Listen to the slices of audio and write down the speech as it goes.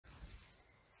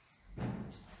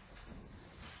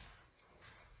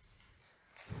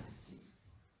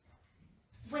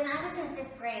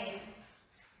grade,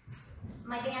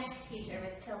 my dance teacher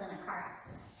was killed in a car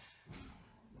accident.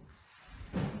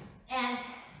 And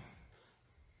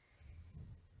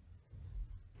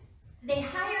they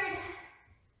hired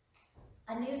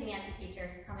a new dance teacher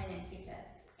to come in and teach us,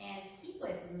 and he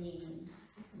was mean.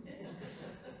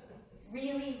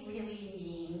 Really, really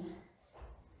mean.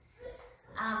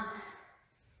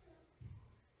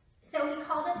 So he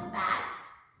called us back,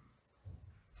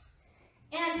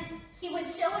 and he would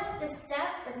show us the step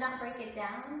but not break it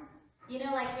down. You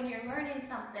know, like when you're learning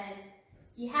something,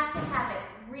 you have to have it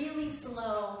really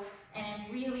slow and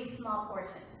in really small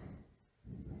portions.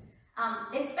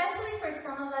 Especially for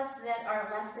some of us that are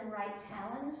left and right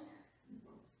challenged,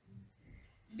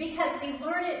 because we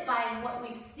learn it by what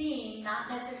we've seen, not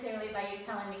necessarily by you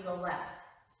telling me go left.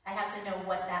 I have to know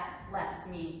what that left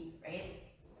means, right?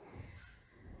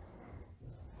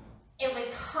 It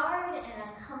was hard and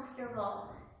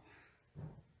uncomfortable,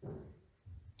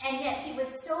 and yet he was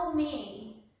so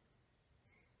mean,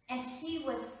 and she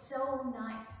was so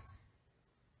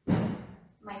nice,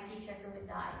 my teacher who had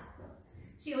died.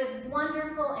 She was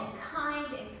wonderful and kind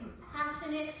and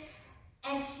compassionate,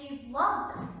 and she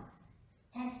loved us,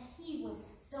 and he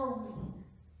was so mean.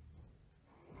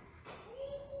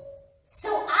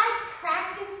 So I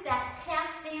practiced that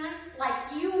tap dance like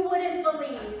you wouldn't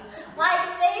believe.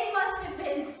 Like they must have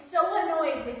been so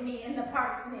annoyed with me in the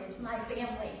parsonage, my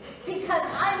family, because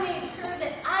I made sure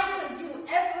that I could do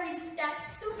every step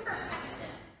to perfection.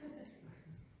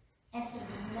 And he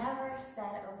never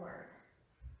said a word.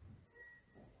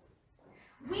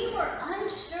 We were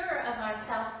unsure of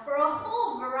ourselves for a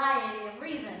whole variety of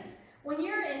reasons. When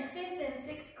you're in 5th and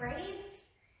 6th grade,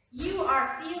 you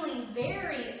are feeling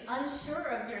very unsure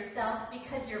of yourself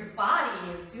because your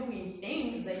body is doing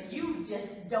things that you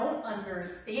just don't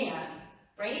understand,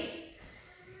 right?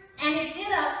 And it's in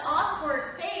an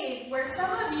awkward phase where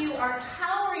some of you are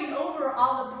towering over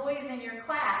all the boys in your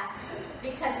class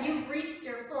because you've reached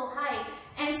your full height,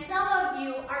 and some of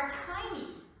you are tiny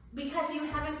because you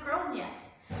haven't grown yet.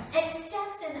 It's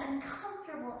just an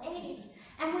uncomfortable age.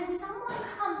 And when someone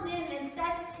comes in and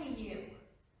says to you,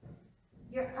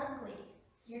 "You're ugly,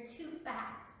 you're too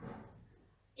fat,"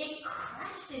 it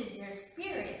crushes your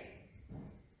spirit.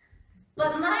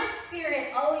 But my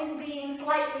spirit, always being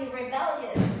slightly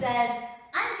rebellious, said,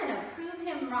 "I'm going to prove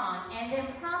him wrong," and then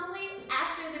promptly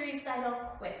after the recital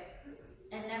quit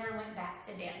and never went back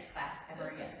to dance class ever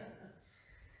again.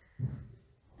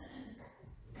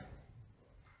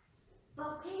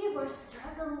 But we were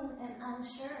struggling and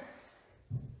unsure.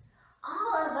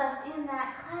 All of us in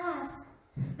that class,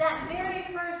 that very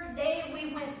first day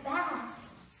we went back,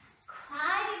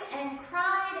 cried and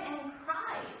cried and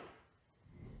cried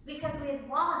because we had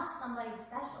lost somebody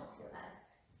special to us.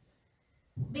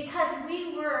 Because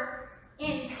we were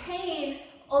in pain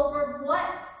over what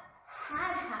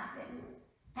had happened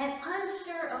and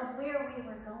unsure of where we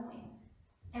were going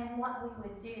and what we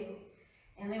would do.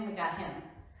 And then we got him.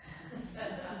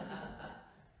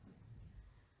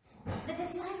 The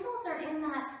disciples are in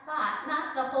that spot,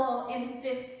 not the whole in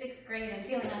 5th, 6th grade and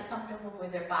feeling uncomfortable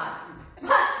with their bodies,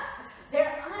 but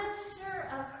they're unsure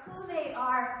of who they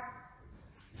are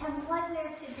and what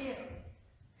they're to do.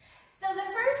 So the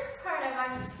first part of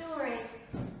our story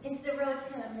is the road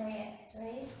to Emmaus,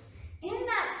 right? In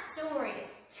that story,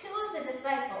 2 of the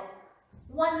disciples,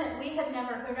 one that we have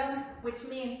never heard of, which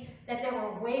means that there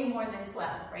were way more than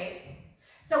 12, right?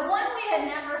 So one we had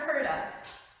never heard of,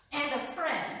 and a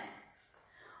friend,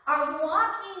 are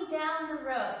walking down the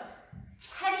road,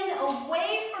 heading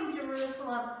away from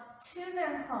Jerusalem to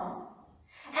their home.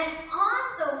 And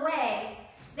on the way,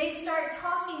 they start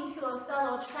talking to a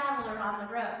fellow traveler on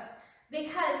the road,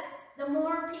 because the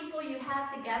more people you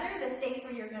have together, the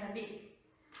safer you're going to be.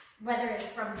 Whether it's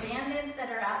from bandits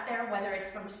that are out there, whether it's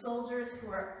from soldiers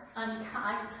who are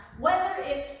unkind, whether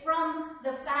it's from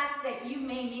the fact that you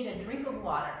may need a drink of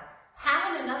water.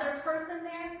 Having another person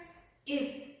there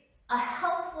is a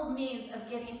helpful means of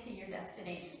getting to your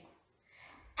destination.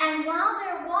 And while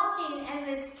they're walking and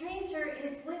this stranger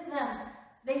is with them,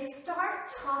 they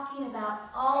start talking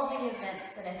about all the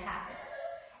events that had happened.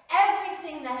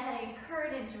 Everything that had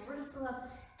occurred in Jerusalem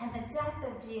and the death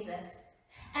of Jesus.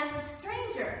 And the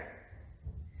stranger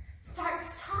starts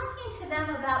talking to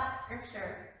them about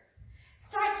Scripture,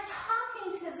 starts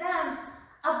talking to them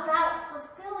about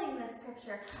fulfilling the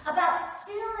Scripture, about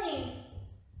filling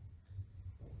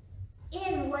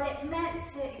in what it meant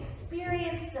to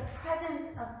experience the presence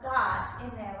of God in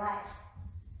their life.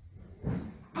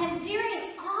 And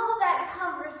during all that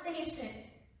conversation,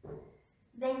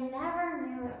 they never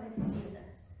knew it was Jesus.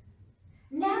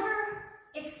 Never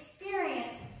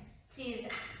experienced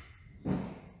Jesus.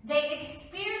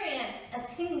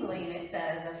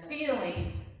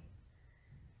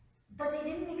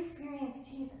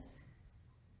 Jesus.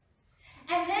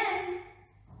 And then,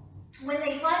 when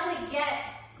they finally get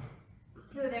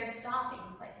to their stopping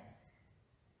place,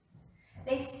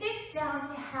 they sit down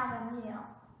to have a meal.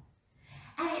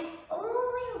 And it's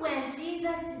only when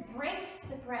Jesus breaks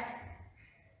the bread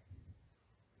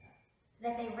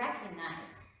that they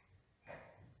recognize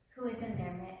who is in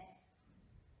their midst.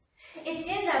 It's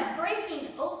in the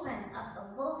breaking open of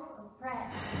the loaf of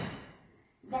bread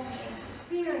that they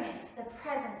experience the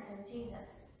presence of Jesus.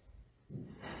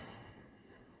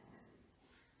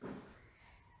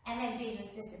 And then Jesus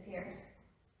disappears.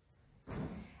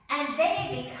 And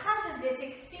they, because of this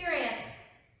experience,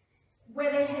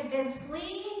 where they had been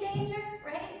fleeing danger,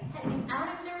 right, heading out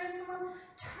of Jerusalem,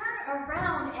 turn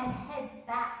around and head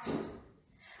back.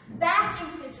 Back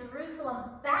into Jerusalem,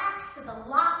 back to the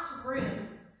locked room,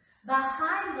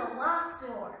 behind the locked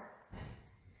door.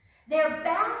 They're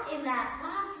back in that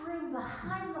locked room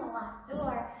behind the locked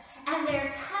door, and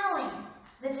they're telling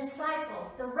the disciples,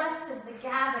 the rest of the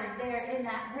gathered there in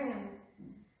that room,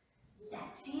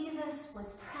 that Jesus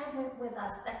was present with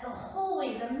us, that the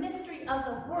holy, the mystery of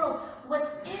the world was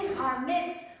in our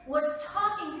midst, was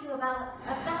talking to us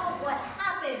about what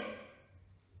happened.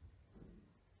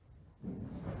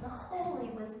 The holy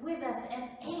was with us and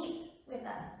ate with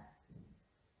us.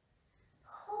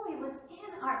 The holy was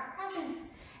in our presence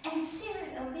and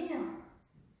shared a meal.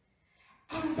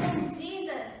 And then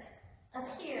Jesus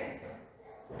appears.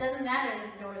 It doesn't matter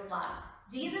that the door is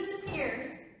locked. Jesus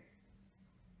appears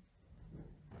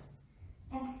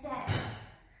and says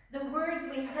the words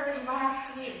we heard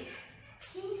last week,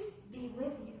 peace be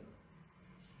with you.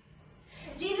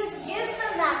 Jesus gives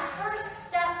them that first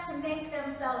step to make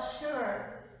themselves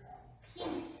sure,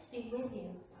 peace be with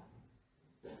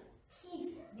you.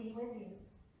 Peace be with you.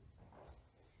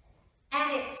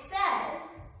 And it says,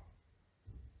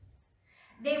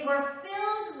 they were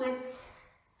filled with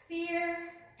fear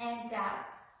and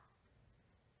doubts.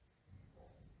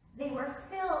 They were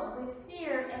filled with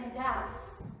fear and doubts.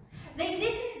 They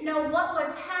didn't know what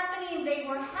was happening. They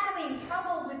were having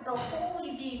trouble with the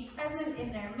holy being present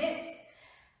in their midst.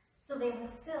 So they were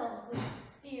filled with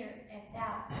fear and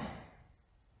doubts.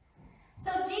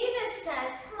 So Jesus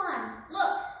says, come on,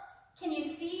 look, can you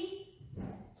see?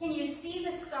 Can you see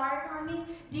the scars on me?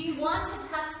 Do you want to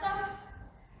touch them?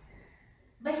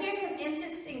 But here's an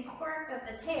interesting quirk of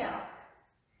the tale.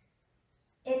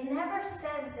 It never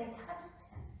says they touched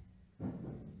him.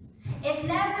 It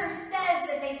never says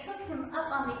that they took him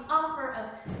up on the offer of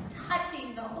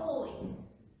touching the holy.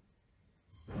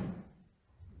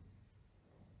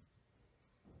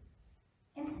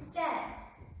 Instead,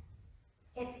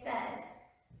 it says,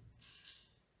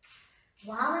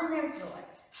 while in their joy,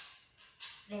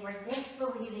 they were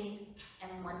disbelieving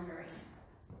and wondering.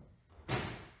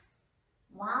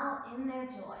 While in their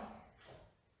joy,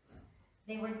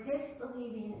 they were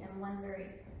disbelieving and wondering.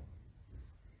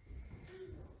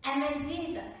 And then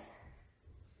Jesus,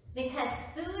 because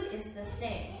food is the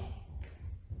thing,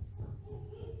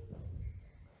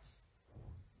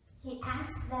 he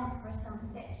asks them for some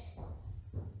fish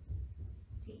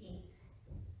to eat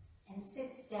and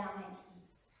sits down and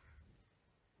eats.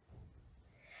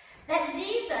 That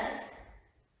Jesus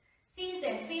sees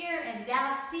their fear and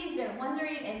doubt, sees their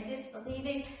wondering and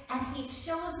disbelieving, and he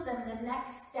shows them the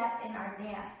next step in our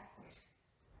dance.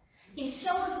 He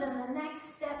shows them the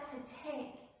next step to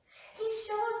take. He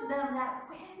shows them that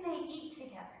when they eat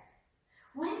together,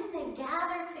 when they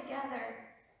gather together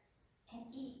and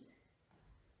eat,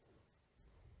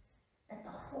 that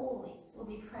the holy will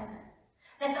be present,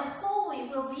 that the holy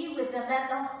will be with them, that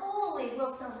the holy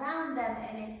will surround them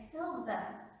and fill them.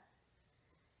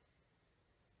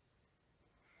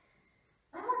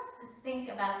 I want us to think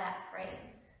about that phrase.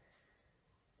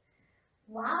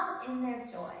 While in their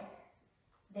joy,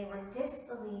 they were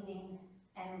disbelieving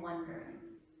and wondering.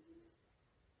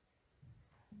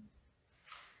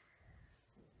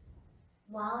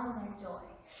 While in their joy,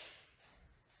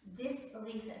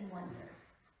 disbelief and wonder.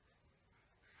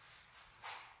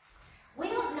 We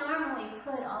don't normally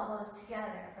put all those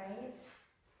together, right?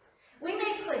 We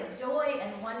may put joy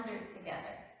and wonder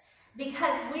together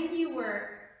because when you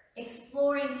were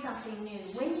exploring something new,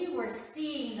 when you were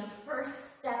seeing the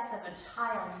first steps of a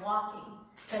child walking,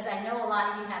 because I know a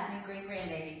lot of you have new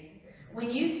great-grandbabies,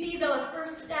 when you see those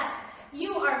first steps,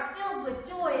 you are filled with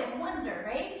joy and wonder,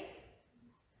 right?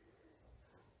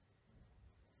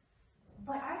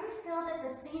 But are you filled at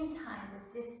the same time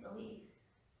with disbelief?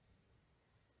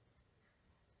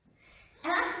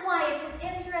 And that's why it's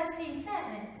an interesting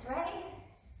sentence, right?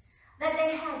 That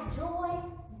they had joy,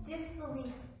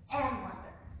 disbelief, and wonder.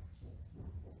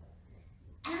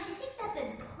 And I think that's an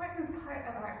important part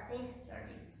of our faith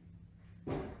journey.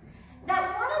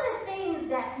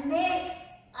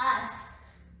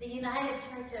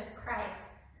 Church of Christ,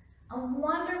 a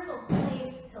wonderful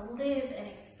place to live and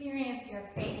experience your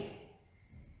faith,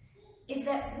 is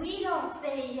that we don't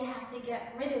say you have to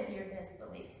get rid of your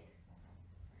disbelief.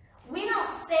 We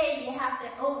don't say you have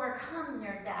to overcome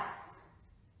your doubts.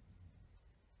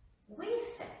 We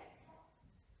say,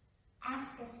 ask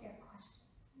us your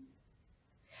questions.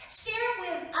 Share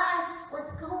with us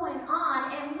what's going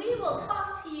on, and we will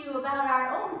talk to you about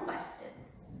our own questions,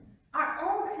 our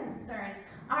own concerns,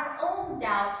 our own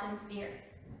doubts and fears.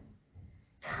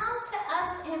 Come to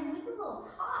us and we will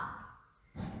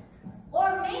talk.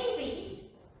 Or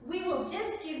maybe we will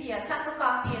just give you a cup of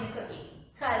coffee and a cookie,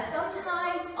 because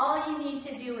sometimes all you need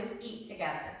to do is eat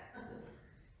together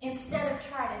instead of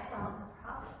try to solve the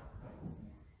problem.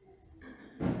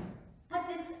 But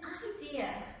this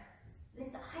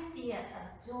idea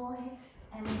of joy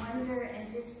and wonder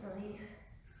and disbelief,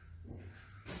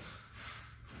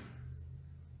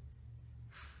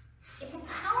 it's a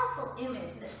powerful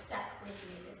image that stuck with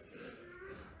me this week.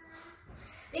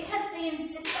 Because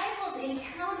the disciples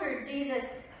encountered Jesus,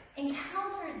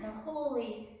 encountered the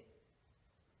holy,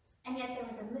 and yet there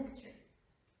was a mystery,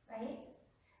 right?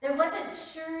 There wasn't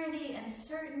surety and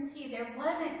certainty. There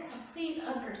wasn't complete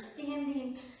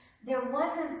understanding. There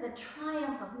wasn't the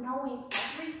triumph of knowing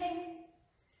everything.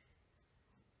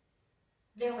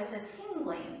 There was a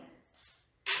tingling.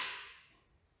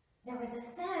 There was a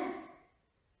sense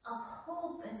of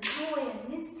hope and joy and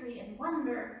mystery and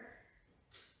wonder.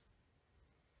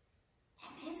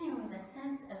 And then there was a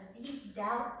sense of deep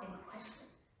doubt and question.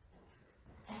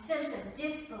 A sense of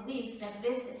disbelief that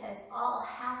this has all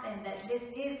happened, that this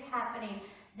is happening,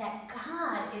 that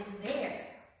God is there.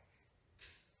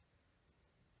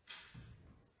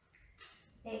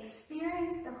 They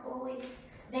experienced the holy.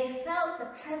 They felt the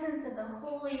presence of the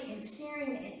holy in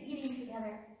sharing and eating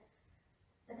together.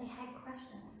 But they had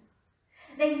questions.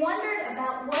 They wondered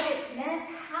about what it meant,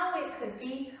 how it could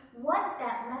be, what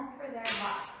that meant for their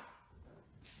lives.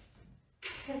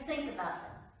 Because think about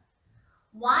this.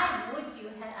 Why would you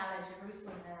head out of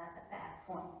Jerusalem at that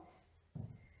point?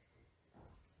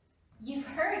 You've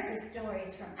heard the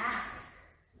stories from Acts.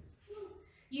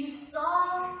 You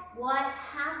saw what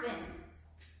happened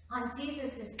on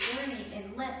Jesus' journey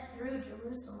and went through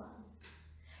Jerusalem.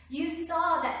 You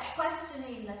saw that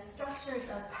questioning the structures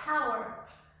of power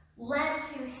led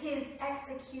to his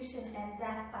execution and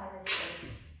death by the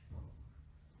stake.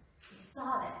 You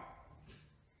saw that.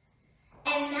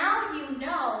 And now you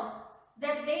know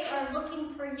that they are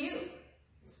looking for you.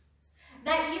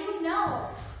 That you know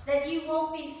that you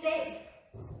won't be safe.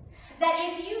 That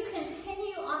if you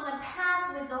continue on the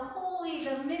path with the holy,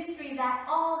 the mystery, that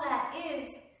all that is,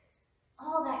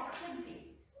 all that could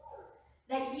be,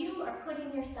 that you are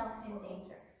putting yourself in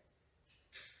danger.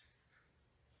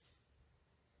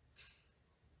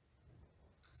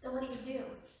 So what do?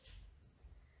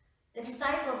 The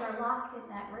disciples are locked in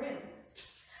that room.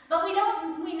 But we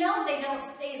know they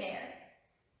don't stay there.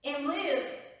 In Luke,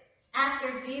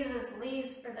 after Jesus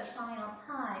leaves for the final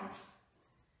time,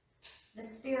 the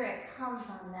Spirit comes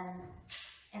on them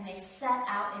and they set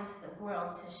out into the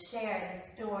world to share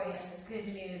the story of the good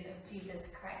news of Jesus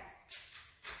Christ.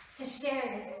 To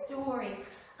share the story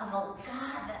of a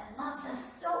God that loves us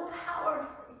so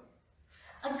powerfully.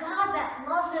 A God that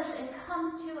loves us and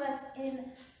comes to us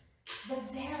in the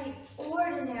very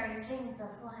ordinary things of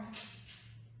life.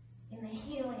 In the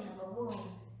healing of a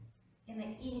wound, in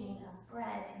the eating of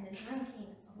bread, in the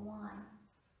drinking of wine,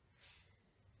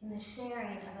 in the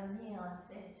sharing of a meal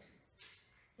of fish.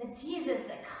 The Jesus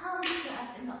that comes to us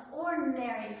in the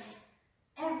ordinary,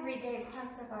 everyday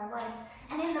parts of our life,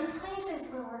 and in the places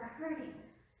where we're hurting.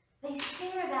 They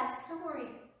share that story.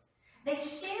 They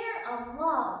share a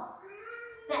love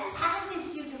that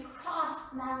asks you to cross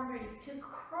boundaries, to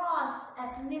cross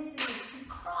ethnicities, to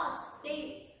cross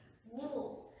state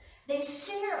rules. They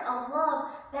share a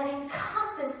love that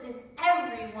encompasses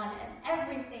everyone and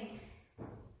everything.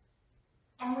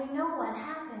 And we know what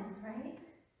happens, right?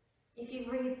 If you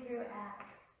read through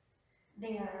Acts,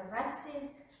 they are arrested,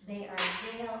 they are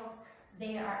jailed,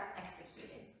 they are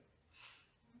executed.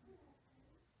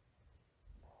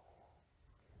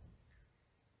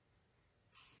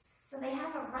 So they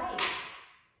have a right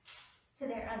to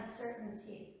their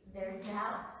uncertainty, their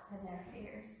doubts, and their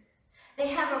fears. They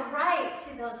have a right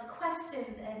to those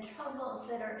questions and troubles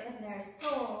that are in their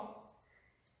soul.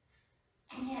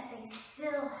 And yet they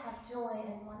still have joy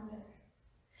and wonder.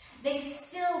 They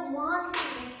still want to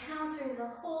encounter the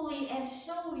holy and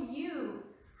show you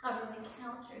how to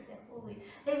encounter the holy.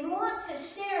 They want to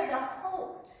share the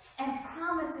hope and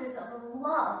promises of a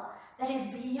love that is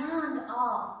beyond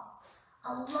all.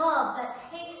 a love that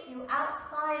takes you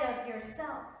outside of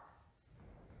yourself.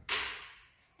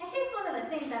 And here's one of the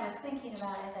things I was thinking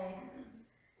about as I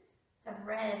have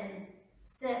read and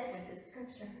sit with the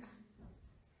scripture,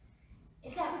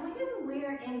 is that when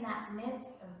we're in that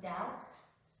midst of doubt,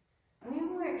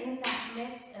 when we're in that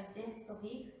midst of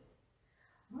disbelief,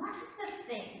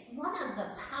 one of the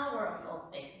powerful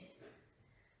things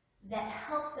that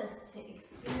helps us to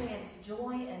experience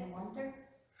joy and wonder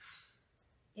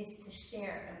is to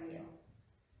share a meal,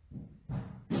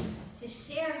 to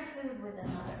share food with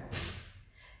another,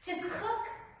 to cook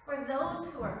for those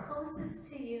who are closest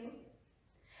to you,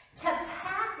 to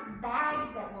pack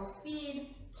bags that will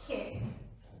feed kids,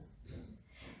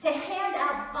 to hand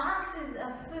out boxes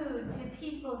of food to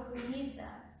people who need them.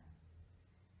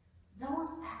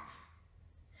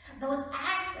 Those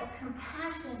acts of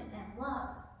compassion and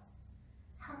love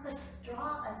help us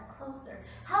draw us closer,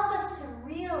 help us to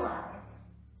realize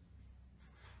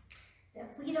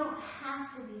that we don't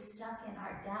have to be stuck in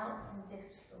our doubts and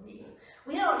disbelief.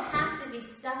 We don't have to be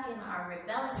stuck in our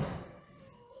rebellion.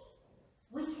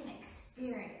 We can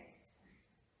experience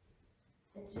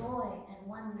the joy and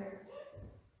wonder